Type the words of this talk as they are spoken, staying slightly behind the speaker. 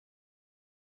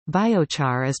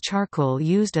Biochar is charcoal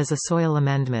used as a soil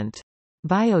amendment.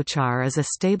 Biochar is a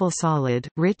stable solid,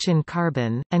 rich in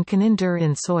carbon, and can endure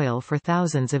in soil for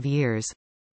thousands of years.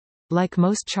 Like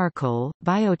most charcoal,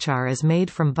 biochar is made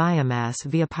from biomass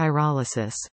via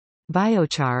pyrolysis.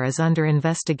 Biochar is under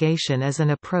investigation as an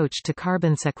approach to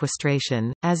carbon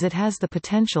sequestration, as it has the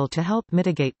potential to help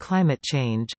mitigate climate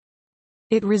change.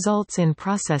 It results in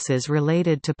processes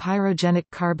related to pyrogenic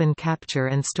carbon capture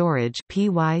and storage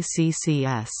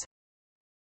 (PYCCS).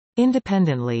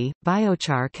 Independently,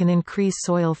 biochar can increase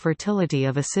soil fertility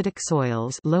of acidic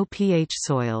soils, low pH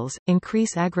soils,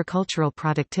 increase agricultural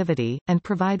productivity, and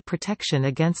provide protection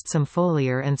against some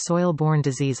foliar and soil-borne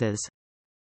diseases.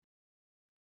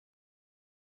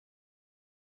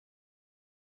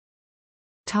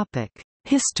 Topic: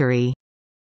 History.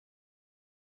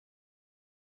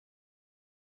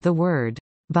 The word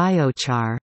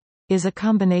biochar is a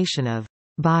combination of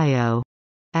bio,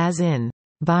 as in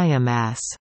biomass,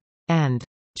 and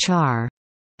char,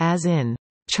 as in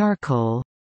charcoal.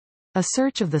 A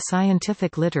search of the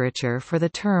scientific literature for the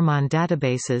term on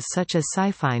databases such as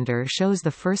SciFinder shows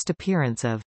the first appearance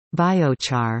of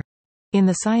biochar in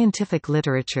the scientific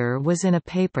literature was in a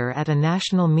paper at a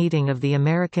national meeting of the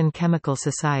American Chemical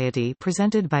Society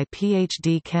presented by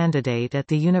PhD candidate at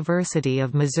the University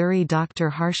of Missouri Dr.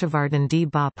 Harshavardhan D.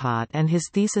 Bapat and his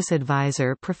thesis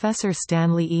advisor Professor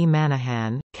Stanley E.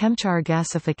 Manahan. Chemchar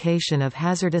gasification of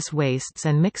hazardous wastes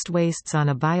and mixed wastes on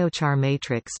a biochar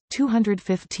matrix,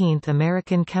 215th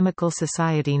American Chemical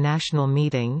Society National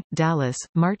Meeting, Dallas,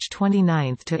 March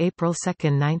 29 to April 2,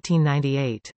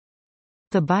 1998.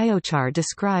 The biochar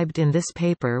described in this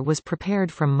paper was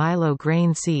prepared from milo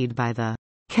grain seed by the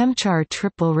Chemchar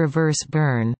triple reverse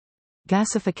burn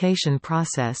gasification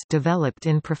process developed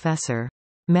in Professor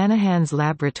Manahan's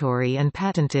laboratory and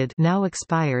patented now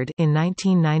expired in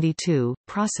 1992,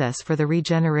 process for the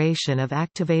regeneration of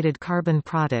activated carbon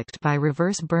product by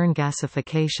reverse burn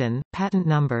gasification, patent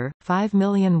number,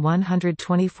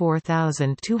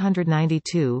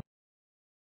 5,124,292.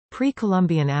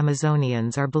 Pre-Columbian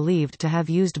Amazonians are believed to have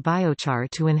used biochar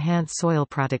to enhance soil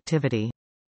productivity.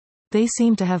 They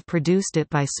seem to have produced it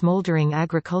by smoldering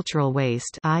agricultural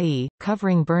waste, i.e.,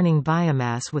 covering burning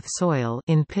biomass with soil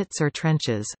in pits or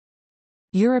trenches.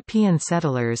 European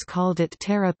settlers called it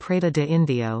terra preta de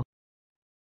indio.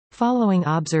 Following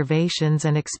observations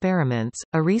and experiments,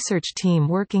 a research team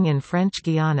working in French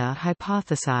Guiana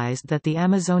hypothesized that the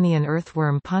Amazonian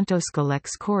earthworm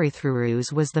Pontoscolex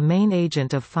corythrurus was the main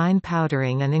agent of fine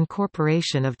powdering and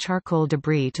incorporation of charcoal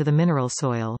debris to the mineral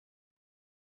soil.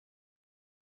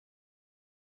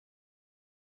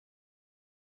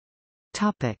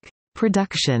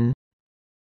 Production.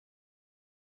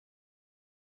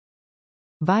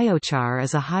 Biochar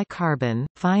is a high-carbon,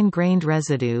 fine-grained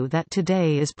residue that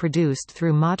today is produced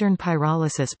through modern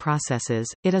pyrolysis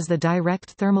processes. It is the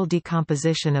direct thermal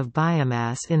decomposition of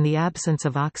biomass in the absence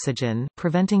of oxygen,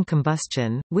 preventing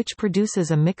combustion, which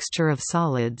produces a mixture of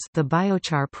solids, the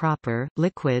biochar proper,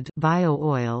 liquid,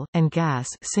 bio-oil, and gas,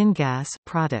 syngas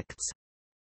products.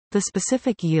 The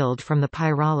specific yield from the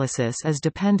pyrolysis is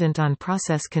dependent on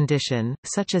process condition,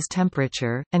 such as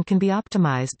temperature, and can be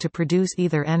optimized to produce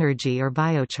either energy or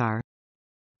biochar.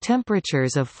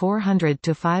 Temperatures of 400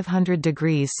 to 500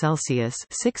 degrees Celsius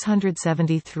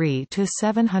 (673 to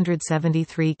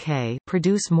 773 K)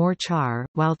 produce more char,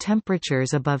 while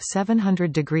temperatures above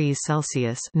 700 degrees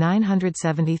Celsius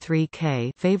 (973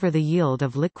 K) favor the yield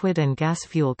of liquid and gas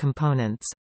fuel components.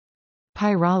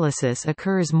 Pyrolysis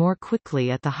occurs more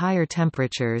quickly at the higher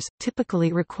temperatures,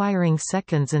 typically requiring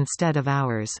seconds instead of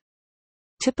hours.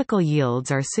 Typical yields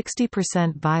are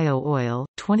 60% bio-oil,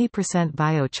 20%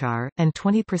 biochar, and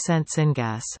 20%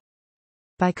 syngas.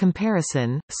 By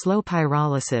comparison, slow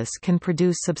pyrolysis can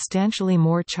produce substantially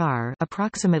more char,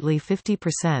 approximately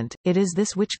 50%. It is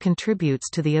this which contributes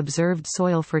to the observed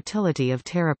soil fertility of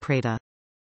terra preta.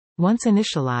 Once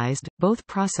initialized, both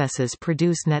processes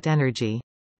produce net energy.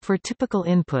 For typical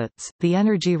inputs, the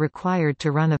energy required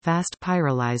to run a fast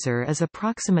pyrolyzer is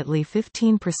approximately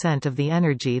 15% of the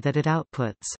energy that it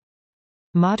outputs.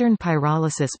 Modern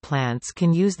pyrolysis plants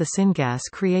can use the syngas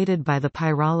created by the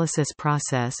pyrolysis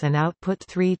process and output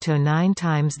 3 to 9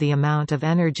 times the amount of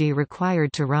energy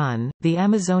required to run. The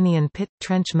Amazonian pit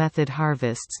trench method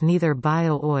harvests neither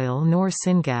bio-oil nor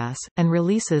syngas, and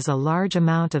releases a large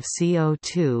amount of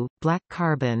CO2, black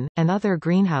carbon, and other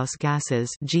greenhouse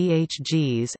gases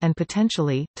 (GHGs) and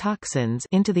potentially toxins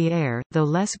into the air, though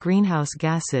less greenhouse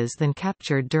gases than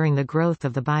captured during the growth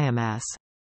of the biomass.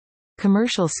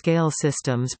 Commercial-scale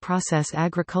systems process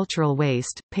agricultural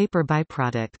waste, paper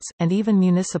byproducts, and even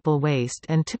municipal waste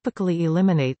and typically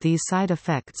eliminate these side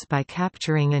effects by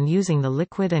capturing and using the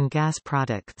liquid and gas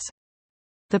products.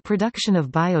 The production of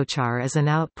biochar as an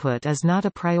output is not a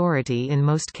priority in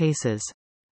most cases.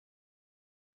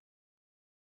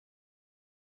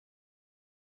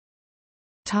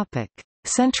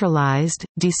 Centralized,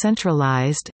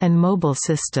 decentralized, and mobile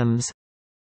systems.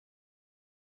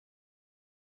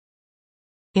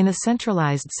 In a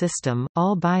centralized system,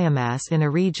 all biomass in a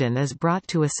region is brought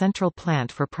to a central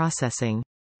plant for processing.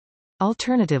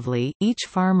 Alternatively, each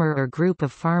farmer or group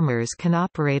of farmers can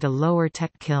operate a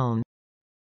lower-tech kiln.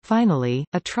 Finally,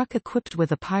 a truck equipped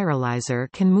with a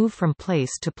pyrolyzer can move from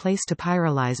place to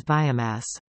pyrolyze biomass.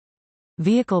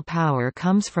 Vehicle power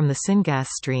comes from the syngas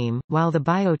stream, while the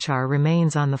biochar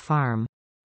remains on the farm.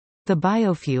 The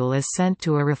biofuel is sent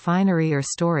to a refinery or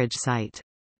storage site.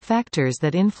 Factors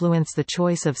that influence the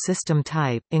choice of system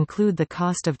type include the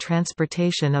cost of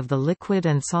transportation of the liquid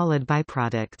and solid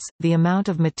byproducts, the amount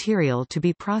of material to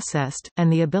be processed,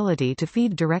 and the ability to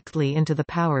feed directly into the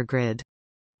power grid.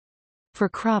 For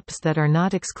crops that are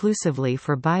not exclusively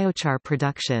for biochar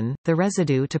production, the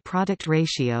residue-to-product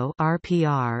ratio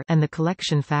 (RPR) and the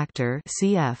collection factor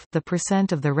 (CF), the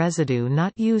percent of the residue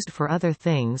not used for other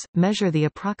things, measure the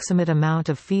approximate amount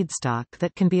of feedstock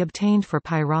that can be obtained for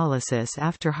pyrolysis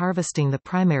after harvesting the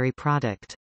primary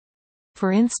product.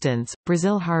 For instance,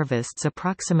 Brazil harvests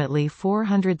approximately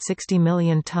 460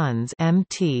 million tons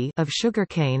 (mt) of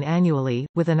sugarcane annually,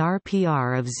 with an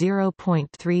RPR of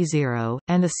 0.30,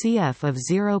 and a CF of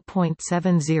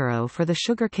 0.70 for the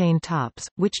sugarcane tops,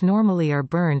 which normally are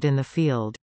burned in the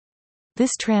field.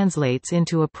 This translates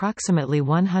into approximately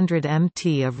 100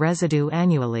 mt of residue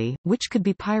annually, which could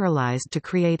be pyrolyzed to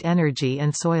create energy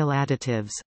and soil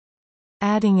additives.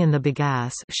 Adding in the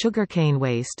bagasse sugarcane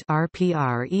waste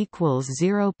RPR equals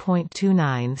 0.29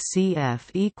 CF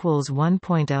equals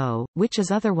 1.0, which is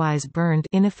otherwise burned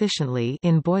inefficiently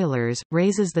in boilers,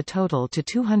 raises the total to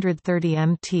 230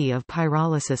 mt of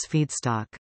pyrolysis feedstock.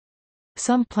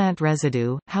 Some plant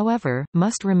residue, however,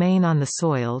 must remain on the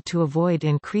soil to avoid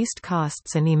increased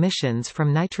costs and emissions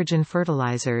from nitrogen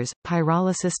fertilizers.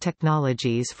 Pyrolysis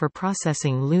technologies for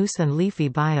processing loose and leafy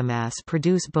biomass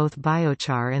produce both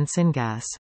biochar and syngas.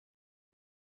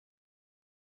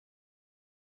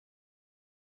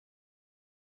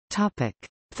 Topic: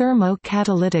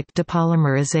 Thermo-catalytic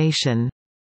depolymerization.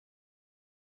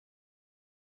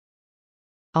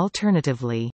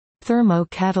 Alternatively,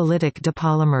 thermo-catalytic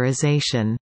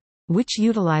depolymerization, which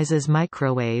utilizes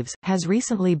microwaves, has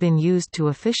recently been used to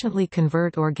efficiently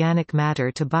convert organic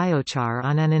matter to biochar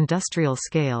on an industrial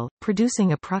scale,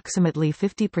 producing approximately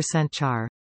 50% char.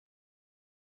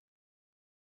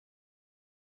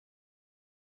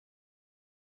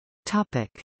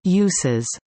 Topic: Uses.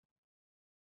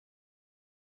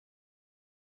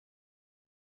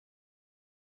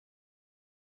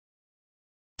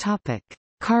 Topic: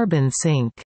 Carbon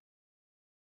sink.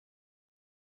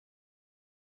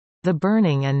 The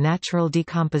burning and natural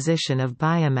decomposition of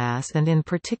biomass and in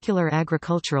particular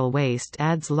agricultural waste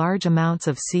adds large amounts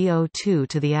of CO2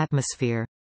 to the atmosphere.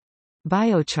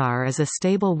 Biochar is a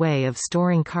stable way of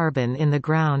storing carbon in the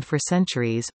ground for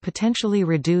centuries, potentially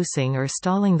reducing or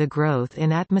stalling the growth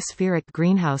in atmospheric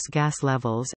greenhouse gas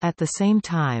levels. At the same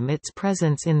time, its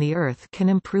presence in the earth can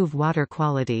improve water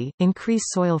quality, increase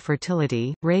soil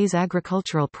fertility, raise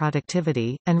agricultural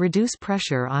productivity, and reduce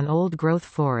pressure on old-growth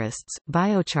forests.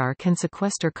 Biochar can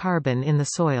sequester carbon in the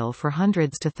soil for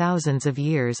hundreds to thousands of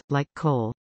years, like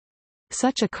coal.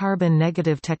 Such a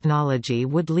carbon-negative technology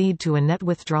would lead to a net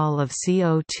withdrawal of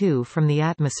CO2 from the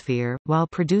atmosphere, while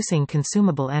producing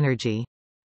consumable energy.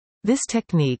 This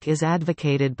technique is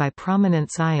advocated by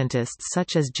prominent scientists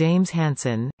such as James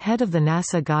Hansen, head of the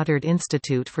NASA Goddard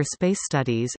Institute for Space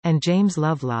Studies, and James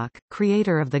Lovelock,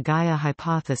 creator of the Gaia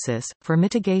hypothesis. For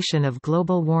mitigation of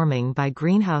global warming by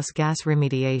greenhouse gas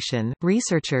remediation,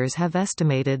 researchers have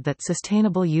estimated that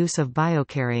sustainable use of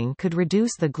biocarring could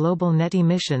reduce the global net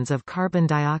emissions of carbon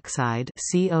dioxide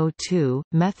 (CO2),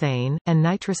 methane, and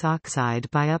nitrous oxide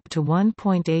by up to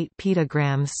 1.8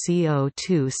 petagrams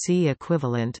CO2C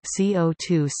equivalent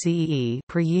 (CO2-CE)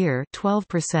 per year,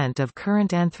 12% of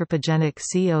current anthropogenic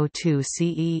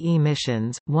CO2-CE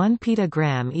emissions. 1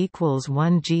 petagram equals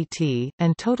 1 GT,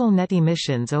 and total net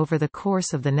emissions over the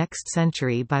course of the next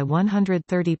century by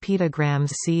 130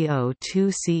 petagrams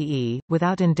CO2-CE,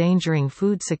 without endangering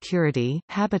food security,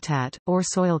 habitat, or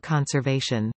soil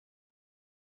conservation.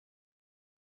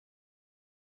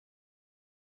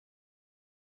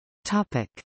 Topic: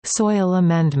 Soil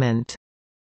amendment.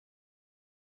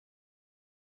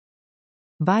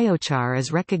 Biochar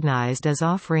is recognized as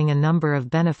offering a number of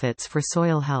benefits for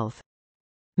soil health.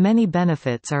 Many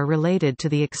benefits are related to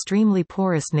the extremely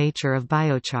porous nature of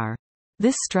biochar.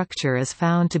 This structure is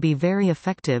found to be very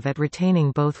effective at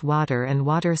retaining both water and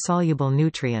water-soluble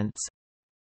nutrients.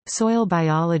 Soil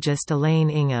biologist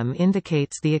Elaine Ingham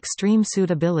indicates the extreme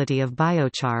suitability of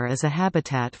biochar as a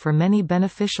habitat for many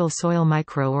beneficial soil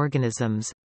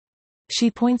microorganisms. She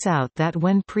points out that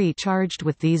when pre-charged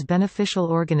with these beneficial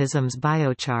organisms,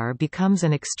 biochar becomes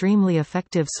an extremely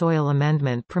effective soil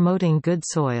amendment promoting good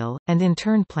soil, and in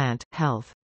turn plant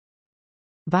health.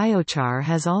 Biochar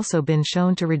has also been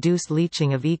shown to reduce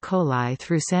leaching of E. coli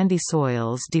through sandy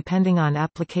soils depending on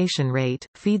application rate,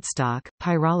 feedstock,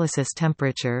 pyrolysis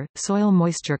temperature, soil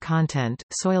moisture content,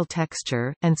 soil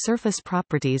texture, and surface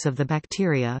properties of the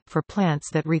bacteria. For plants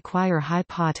that require high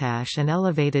potash and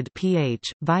elevated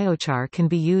pH, biochar can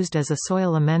be used as a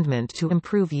soil amendment to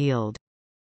improve yield.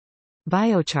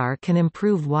 Biochar can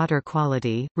improve water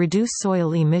quality, reduce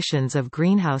soil emissions of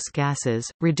greenhouse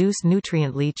gases, reduce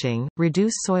nutrient leaching,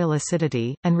 reduce soil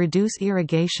acidity, and reduce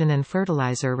irrigation and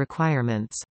fertilizer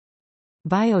requirements.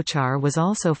 Biochar was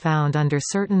also found under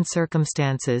certain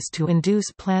circumstances to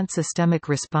induce plant systemic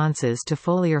responses to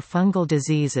foliar fungal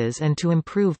diseases and to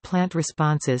improve plant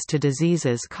responses to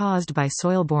diseases caused by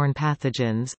soil-borne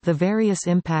pathogens. The various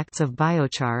impacts of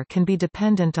biochar can be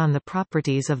dependent on the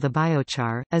properties of the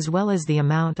biochar, as well as the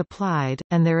amount applied,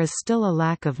 and there is still a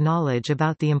lack of knowledge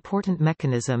about the important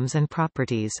mechanisms and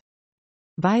properties.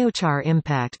 Biochar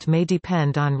impact may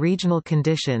depend on regional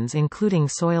conditions including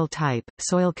soil type,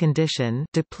 soil condition,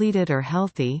 depleted or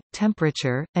healthy,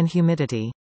 temperature, and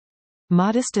humidity.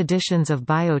 Modest additions of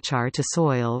biochar to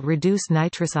soil reduce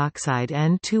nitrous oxide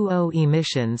N2O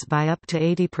emissions by up to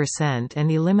 80% and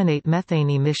eliminate methane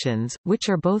emissions, which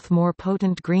are both more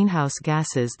potent greenhouse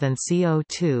gases than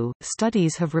CO2.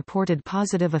 Studies have reported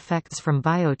positive effects from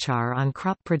biochar on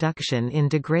crop production in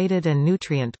degraded and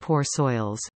nutrient-poor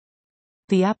soils.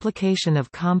 The application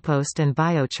of compost and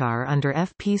biochar under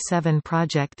FP7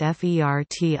 Project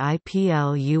FERTIPLUS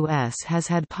has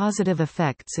had positive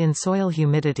effects in soil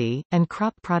humidity, and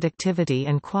crop productivity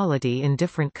and quality in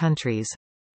different countries.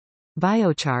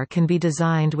 Biochar can be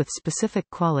designed with specific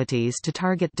qualities to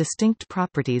target distinct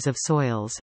properties of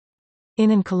soils.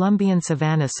 In Colombian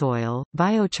savanna soil,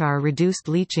 biochar reduced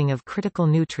leaching of critical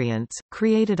nutrients,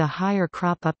 created a higher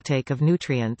crop uptake of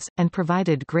nutrients, and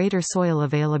provided greater soil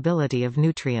availability of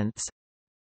nutrients.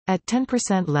 At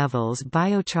 10% levels,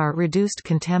 biochar reduced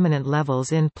contaminant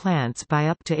levels in plants by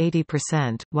up to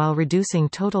 80%, while reducing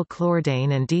total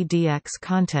chlordane and DDX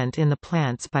content in the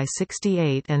plants by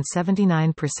 68 and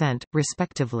 79%,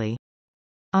 respectively.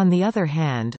 On the other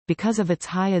hand, because of its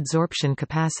high adsorption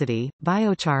capacity,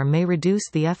 biochar may reduce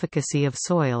the efficacy of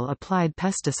soil-applied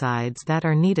pesticides that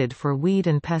are needed for weed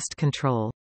and pest control.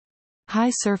 High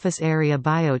surface area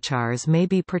biochars may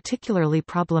be particularly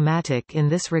problematic in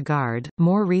this regard.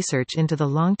 More research into the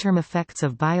long-term effects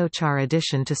of biochar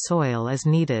addition to soil is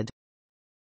needed.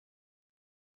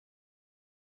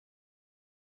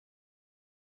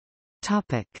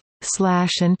 Topic: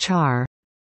 Slash-and-char.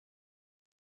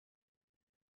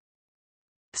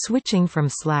 Switching from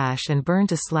slash-and-burn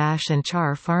to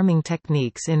slash-and-char farming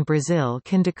techniques in Brazil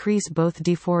can decrease both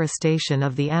deforestation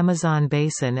of the Amazon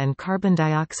basin and carbon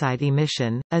dioxide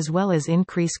emission, as well as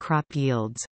increase crop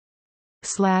yields.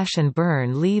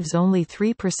 Slash-and-burn leaves only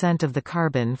 3% of the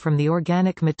carbon from the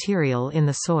organic material in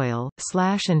the soil.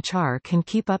 Slash-and-char can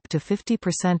keep up to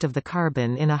 50% of the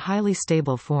carbon in a highly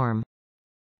stable form.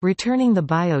 Returning the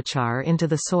biochar into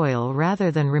the soil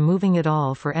rather than removing it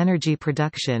all for energy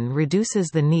production reduces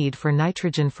the need for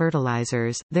nitrogen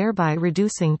fertilizers, thereby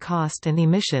reducing cost and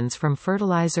emissions from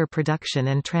fertilizer production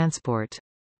and transport.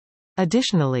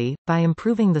 Additionally, by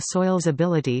improving the soil's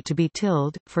ability to be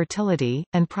tilled, fertility,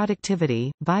 and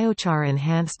productivity,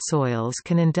 biochar-enhanced soils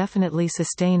can indefinitely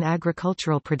sustain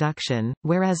agricultural production,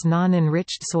 whereas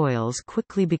non-enriched soils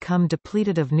quickly become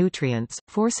depleted of nutrients,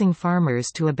 forcing farmers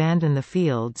to abandon the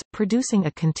fields, producing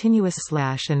a continuous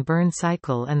slash-and-burn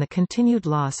cycle and the continued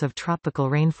loss of tropical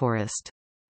rainforest.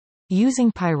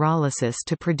 Using pyrolysis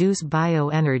to produce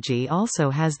bioenergy also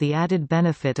has the added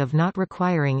benefit of not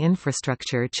requiring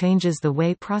infrastructure changes the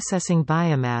way processing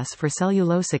biomass for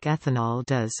cellulosic ethanol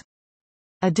does.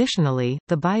 Additionally,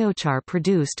 the biochar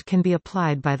produced can be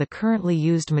applied by the currently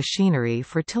used machinery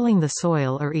for tilling the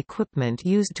soil or equipment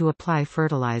used to apply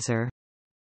fertilizer.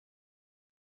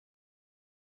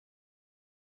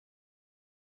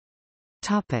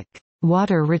 Topic: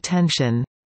 Water retention.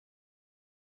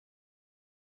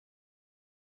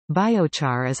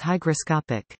 Biochar is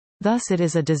hygroscopic. Thus it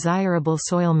is a desirable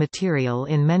soil material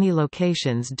in many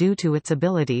locations due to its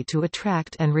ability to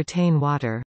attract and retain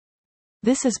water.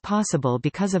 This is possible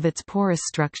because of its porous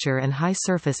structure and high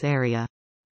surface area.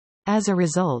 As a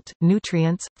result,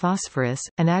 nutrients, phosphorus,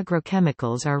 and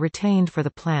agrochemicals are retained for the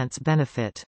plant's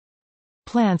benefit.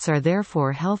 Plants are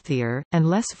therefore healthier, and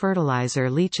less fertilizer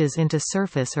leaches into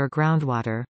surface or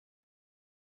groundwater.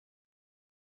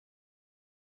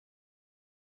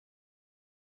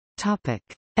 Topic: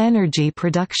 Energy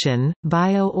production,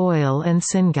 bio-oil and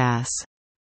syngas.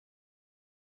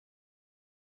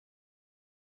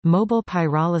 Mobile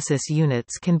pyrolysis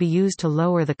units can be used to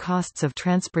lower the costs of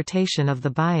transportation of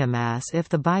the biomass if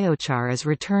the biochar is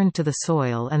returned to the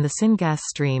soil and the syngas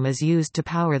stream is used to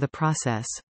power the process.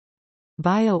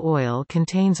 Bio-oil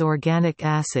contains organic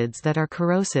acids that are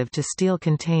corrosive to steel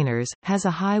containers, has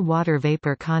a high water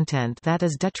vapor content that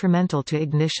is detrimental to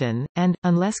ignition, and,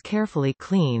 unless carefully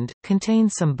cleaned,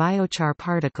 contains some biochar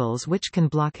particles which can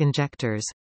block injectors.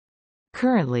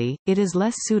 Currently, it is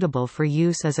less suitable for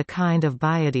use as a kind of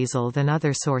biodiesel than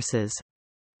other sources.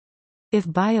 If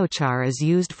biochar is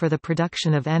used for the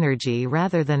production of energy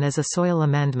rather than as a soil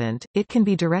amendment, it can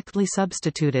be directly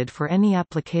substituted for any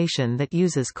application that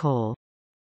uses coal.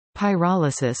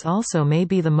 Pyrolysis also may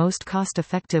be the most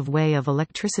cost-effective way of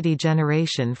electricity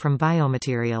generation from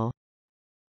biomaterial.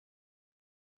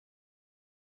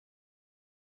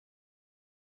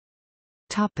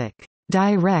 Topic: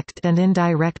 Direct and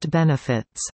indirect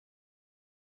benefits.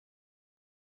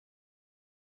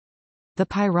 The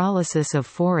pyrolysis of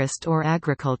forest or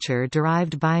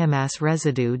agriculture-derived biomass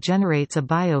residue generates a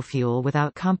biofuel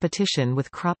without competition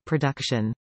with crop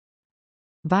production.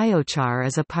 Biochar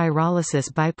is a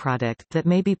pyrolysis byproduct that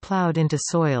may be plowed into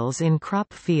soils in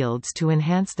crop fields to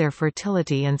enhance their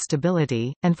fertility and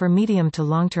stability, and for medium to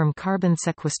long-term carbon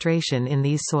sequestration in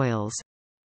these soils.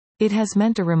 It has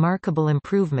meant a remarkable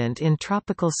improvement in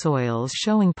tropical soils,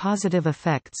 showing positive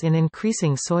effects in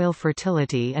increasing soil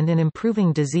fertility and in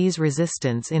improving disease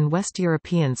resistance in West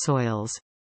European soils.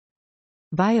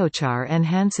 Biochar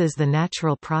enhances the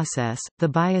natural process. The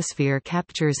biosphere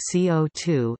captures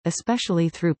CO2, especially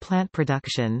through plant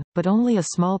production, but only a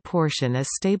small portion is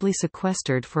stably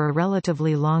sequestered for a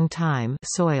relatively long time,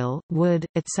 soil, wood,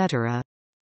 etc.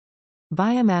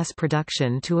 Biomass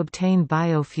production to obtain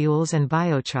biofuels and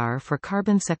biochar for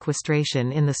carbon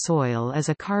sequestration in the soil is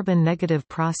a carbon-negative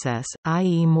process,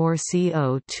 i.e. more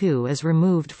CO2 is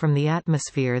removed from the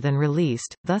atmosphere than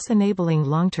released, thus enabling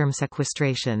long-term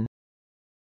sequestration.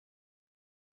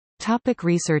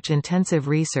 Intensive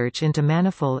research into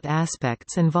manifold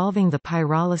aspects involving the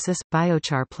pyrolysis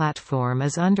biochar platform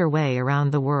is underway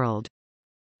around the world.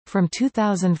 From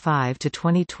 2005 to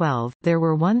 2012, there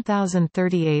were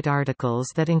 1,038 articles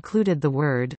that included the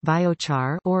word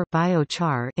biochar or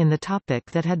biochar in the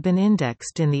topic that had been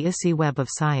indexed in the ISI Web of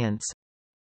Science.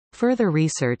 Further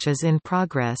research is in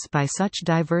progress by such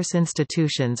diverse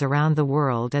institutions around the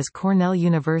world as Cornell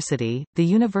University, the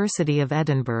University of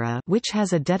Edinburgh, which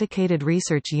has a dedicated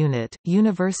research unit,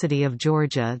 University of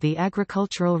Georgia, the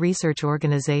Agricultural Research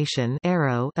Organization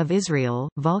 (ARO) of Israel,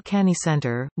 Volcani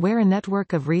Center, where a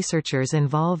network of researchers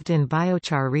involved in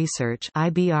biochar research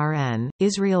 (IBRN),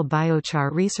 Israel Biochar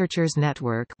Researchers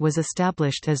Network, was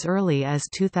established as early as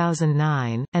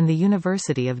 2009, and the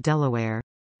University of Delaware.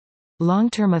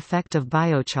 Long-term effect of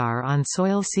biochar on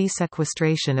soil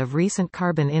sequestration of recent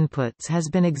carbon inputs has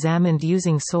been examined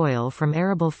using soil from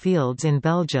arable fields in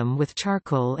Belgium with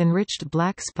charcoal-enriched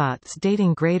black spots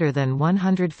dating greater than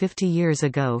 150 years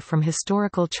ago from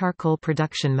historical charcoal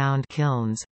production mound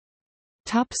kilns.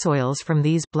 Topsoils from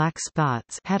these black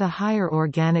spots had a higher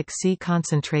organic C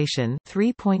concentration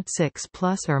 3.6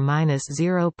 plus or minus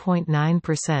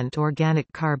 0.9%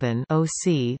 organic carbon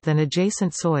 (OC) than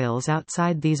adjacent soils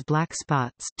outside these black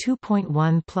spots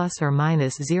 2.1 plus or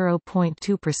minus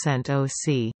 0.2%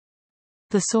 OC.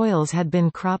 The soils had been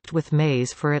cropped with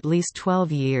maize for at least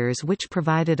 12 years, which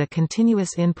provided a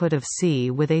continuous input of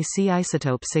C with a C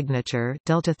isotope signature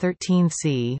delta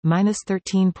 13C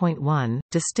 -13.1,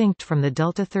 distinct from the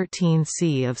delta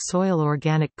 13C of soil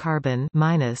organic carbon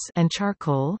and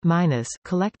charcoal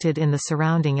collected in the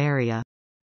surrounding area.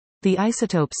 The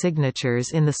isotope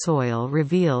signatures in the soil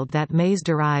revealed that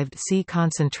maize-derived C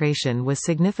concentration was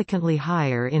significantly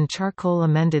higher in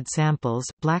charcoal-amended samples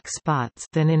black spots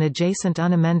than in adjacent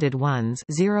unamended ones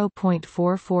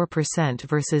 0.44%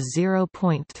 versus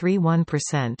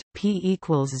 0.31%, p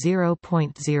equals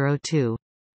 0.02.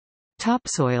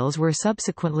 Topsoils were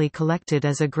subsequently collected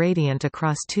as a gradient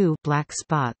across two black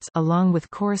spots along with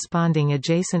corresponding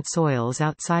adjacent soils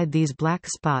outside these black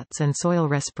spots, and soil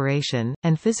respiration,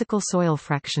 and physical soil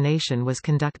fractionation was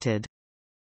conducted.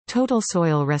 Total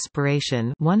soil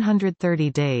respiration 130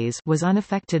 days was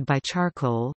unaffected by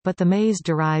charcoal, but the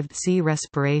maize-derived C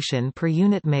respiration per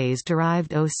unit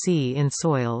maize-derived OC in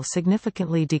soil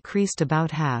significantly decreased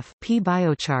about half.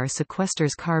 Biochar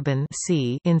sequesters carbon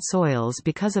C in soils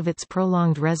because of its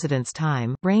prolonged residence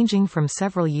time, ranging from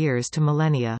several years to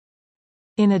millennia.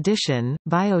 In addition,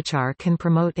 biochar can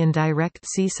promote indirect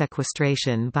C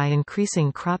sequestration by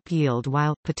increasing crop yield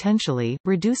while, potentially,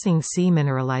 reducing C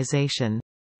mineralization.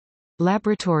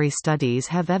 Laboratory studies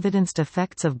have evidenced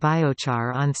effects of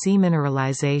biochar on C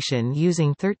mineralization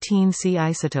using 13 C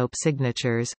isotope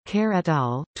signatures. Kerr et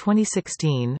al.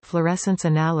 2016 fluorescence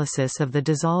analysis of the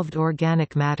dissolved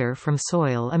organic matter from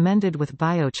soil amended with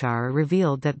biochar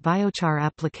revealed that biochar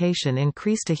application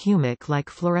increased a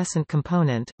humic-like fluorescent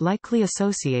component, likely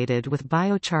associated with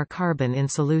biochar carbon in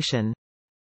solution.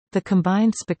 The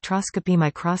combined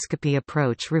spectroscopy-microscopy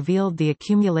approach revealed the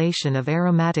accumulation of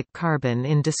aromatic carbon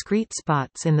in discrete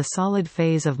spots in the solid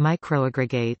phase of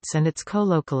microaggregates and its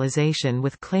co-localization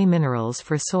with clay minerals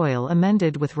for soil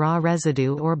amended with raw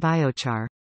residue or biochar.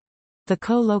 The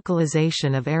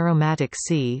co-localization of aromatic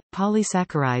C,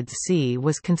 polysaccharides C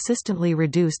was consistently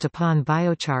reduced upon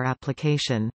biochar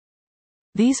application.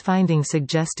 These findings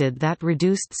suggested that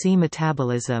reduced C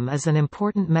metabolism is an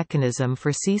important mechanism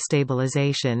for C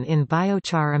stabilization in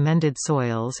biochar-amended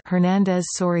soils.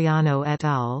 Hernandez-Soriano et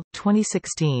al.,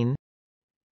 2016.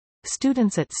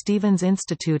 Students at Stevens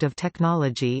Institute of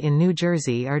Technology in New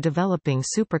Jersey are developing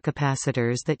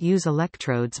supercapacitors that use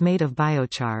electrodes made of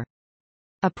biochar.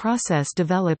 A process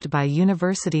developed by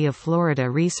University of Florida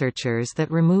researchers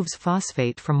that removes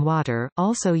phosphate from water,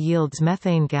 also yields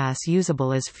methane gas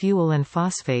usable as fuel and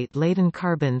phosphate-laden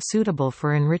carbon suitable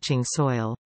for enriching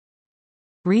soil.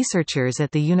 Researchers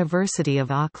at the University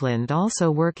of Auckland also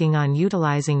working on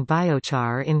utilizing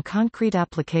biochar in concrete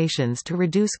applications to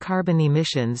reduce carbon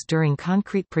emissions during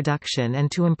concrete production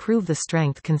and to improve the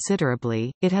strength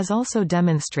considerably. It has also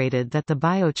demonstrated that the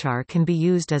biochar can be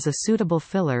used as a suitable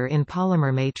filler in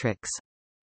polymer matrix.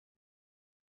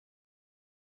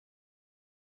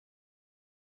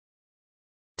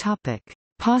 Topic: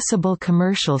 Possible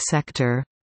commercial sector.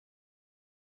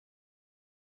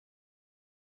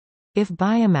 If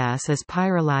biomass is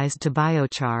pyrolyzed to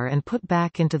biochar and put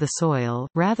back into the soil,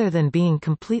 rather than being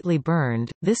completely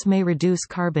burned, this may reduce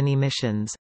carbon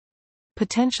emissions.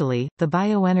 Potentially, the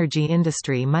bioenergy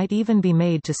industry might even be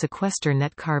made to sequester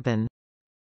net carbon.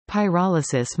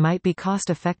 Pyrolysis might be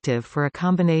cost-effective for a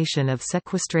combination of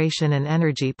sequestration and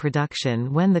energy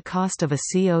production when the cost of a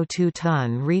CO2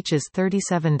 ton reaches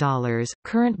 $37.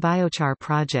 Current biochar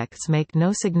projects make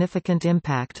no significant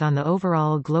impact on the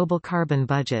overall global carbon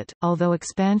budget, although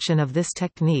expansion of this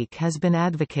technique has been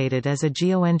advocated as a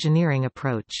geoengineering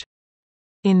approach.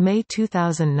 In May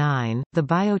 2009, the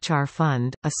Biochar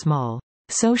Fund, a small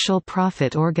social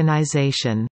profit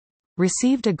organization,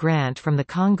 received a grant from the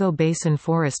Congo Basin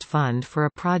Forest Fund for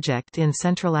a project in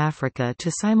Central Africa to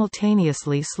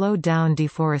simultaneously slow down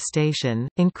deforestation,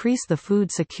 increase the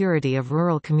food security of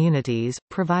rural communities,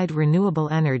 provide renewable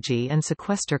energy and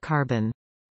sequester carbon.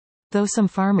 Though some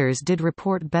farmers did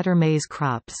report better maize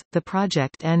crops, the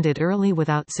project ended early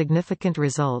without significant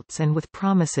results and with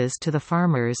promises to the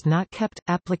farmers not kept.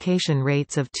 Application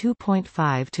rates of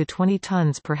 2.5 to 20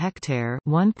 tons per hectare,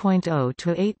 1.0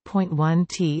 to 8.1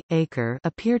 t/acre,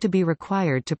 appear to be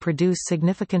required to produce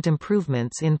significant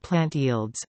improvements in plant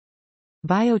yields.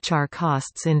 Biochar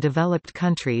costs in developed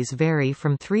countries vary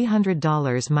from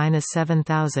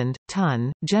 $300–7,000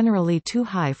 ton, generally too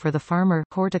high for the farmer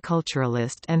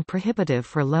horticulturalist and prohibitive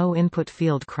for low-input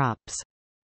field crops.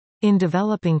 In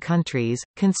developing countries,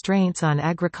 constraints on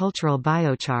agricultural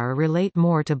biochar relate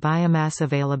more to biomass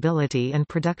availability and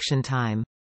production time.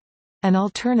 An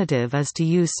alternative is to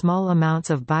use small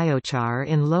amounts of biochar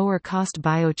in lower-cost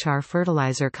biochar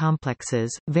fertilizer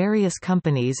complexes. Various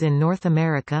companies in North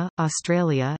America,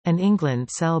 Australia, and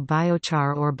England sell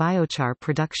biochar or biochar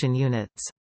production units.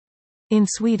 In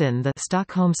Sweden, the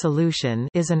Stockholm solution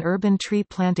is an urban tree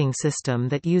planting system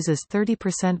that uses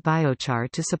 30%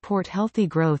 biochar to support healthy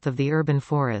growth of the urban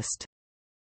forest.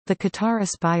 The Qatar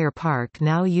Aspire Park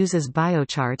now uses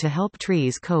biochar to help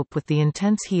trees cope with the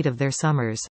intense heat of their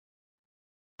summers.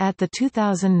 At the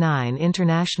 2009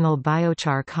 International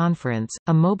Biochar Conference,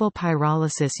 a mobile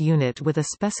pyrolysis unit with a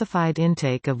specified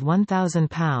intake of 1,000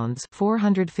 pounds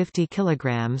 (450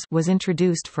 kilograms) was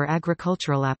introduced for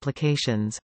agricultural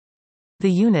applications. The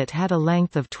unit had a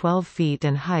length of 12 feet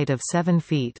and height of 7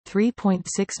 feet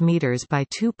 (3.6 meters by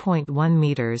 2.1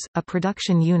 meters). A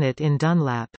production unit in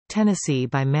Dunlap, Tennessee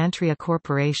by Mantria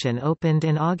Corporation opened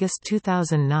in August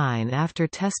 2009 after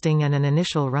testing and an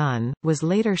initial run, was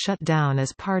later shut down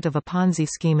as part of a Ponzi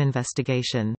scheme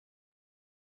investigation.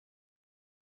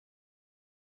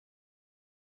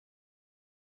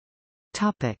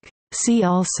 See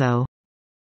also: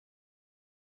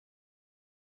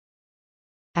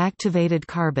 activated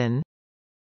carbon,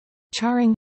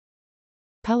 charring,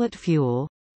 pellet fuel,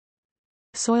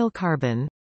 soil carbon,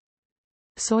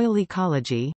 soil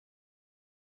ecology.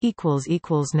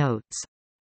 Notes